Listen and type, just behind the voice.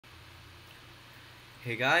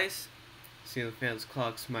Hey guys, Ceiling Fans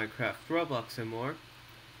Clocks Minecraft Roblox and more,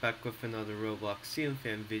 back with another Roblox Ceiling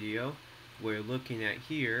Fan video. We're looking at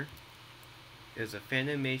here is a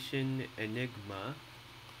Fanimation Enigma.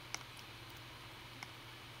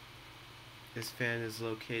 This fan is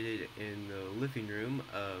located in the living room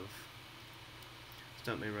of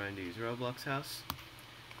Stuntman Randy's Roblox house.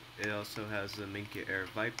 It also has the Minka Air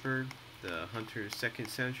Viper, the Hunter 2nd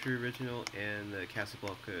Century Original, and the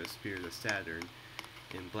Casablanca Spirit of Saturn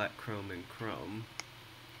in black chrome and chrome.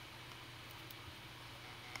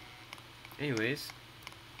 Anyways,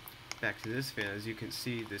 back to this fan. As you can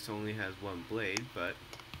see, this only has one blade, but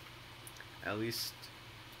at least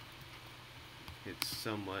it's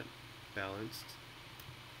somewhat balanced.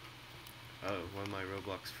 Oh, one of my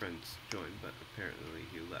Roblox friends joined, but apparently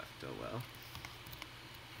he left. Oh well.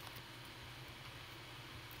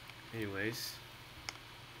 Anyways,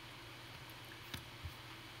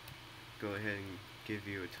 go ahead and give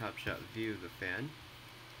you a top shot view of the fan.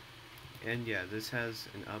 And yeah, this has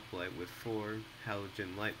an uplight with 4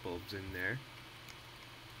 halogen light bulbs in there.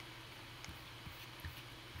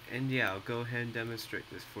 And yeah, I'll go ahead and demonstrate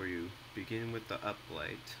this for you, beginning with the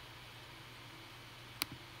uplight.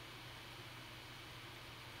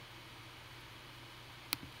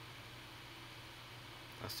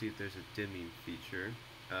 I'll see if there's a dimming feature.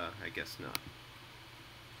 I guess not.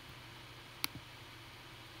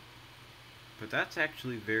 But that's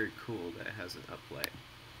actually very cool that it has an uplight.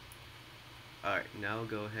 Alright, now I'll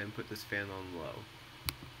go ahead and put this fan on low.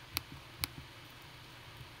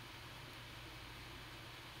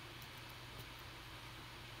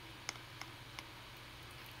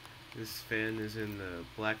 This fan is in the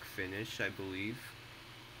black finish, I believe.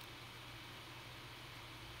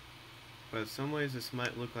 But in some ways this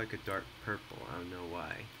might look like a dark purple, I don't know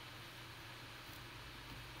why.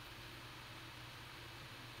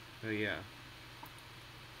 But yeah,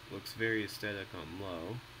 looks very aesthetic on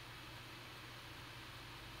low.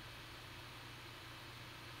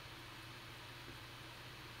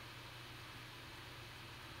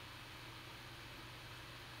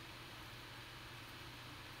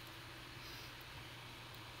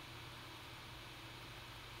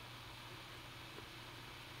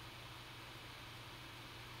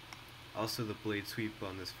 Also, the blade sweep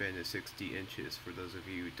on this fan is 60 inches, for those of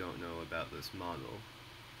you who don't know about this model.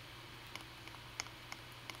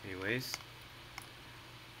 Anyways,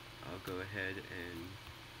 I'll go ahead and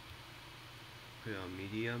put it on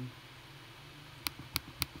medium.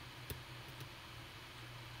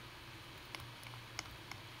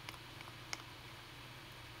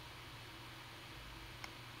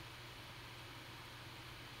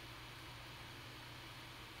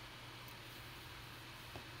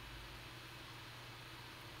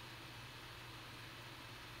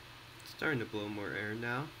 It's starting to blow more air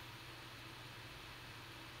now.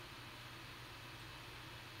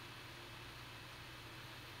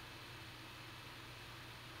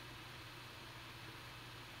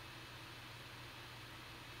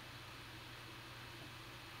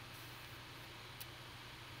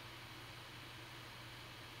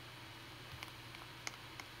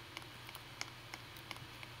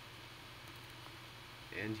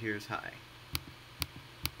 And here's high.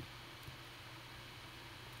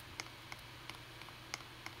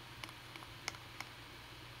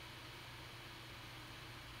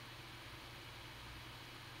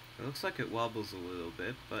 It looks like it wobbles a little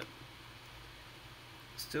bit, but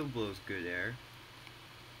still blows good air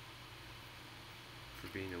for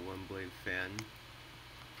being a one-blade fan.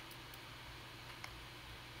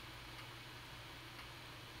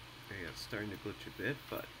 Yeah, it's starting to glitch a bit,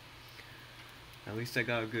 but at least I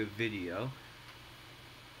got a good video.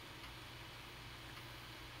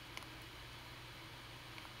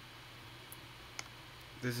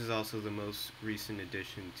 This is also the most recent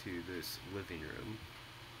addition to this living room,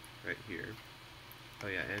 right here. Oh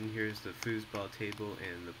yeah, and here's the foosball table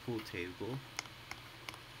and the pool table.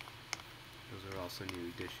 Those are also new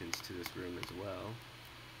additions to this room as well.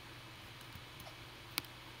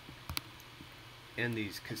 And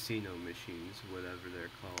these casino machines, whatever they're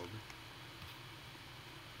called.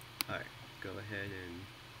 Alright, go ahead and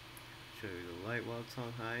show you the light while it's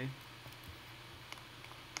on high.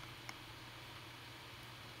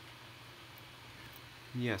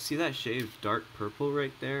 Yeah, see that shade of dark purple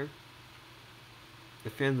right there? The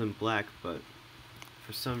fan's in black, but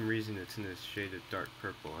for some reason it's in this shade of dark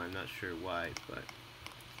purple. I'm not sure why, but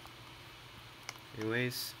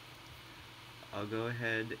anyways, I'll go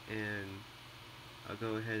ahead and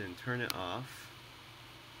turn it off,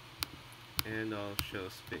 and I'll show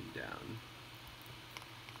spin down.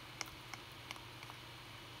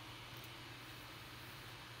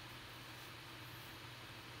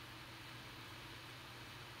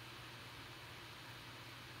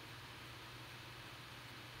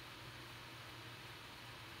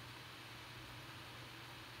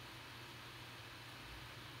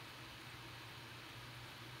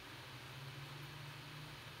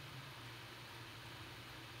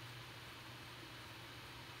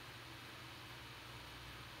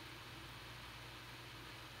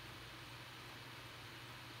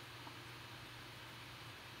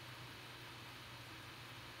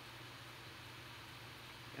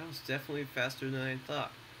 it's definitely faster than I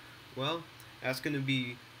thought. Well, that's going to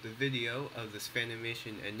be the video of this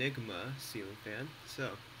Fanimation Enigma ceiling fan.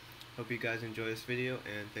 So, hope you guys enjoy this video,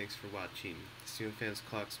 and thanks for watching. Ceiling Fans,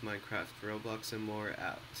 Clocks, Minecraft, Roblox, and more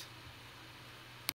out.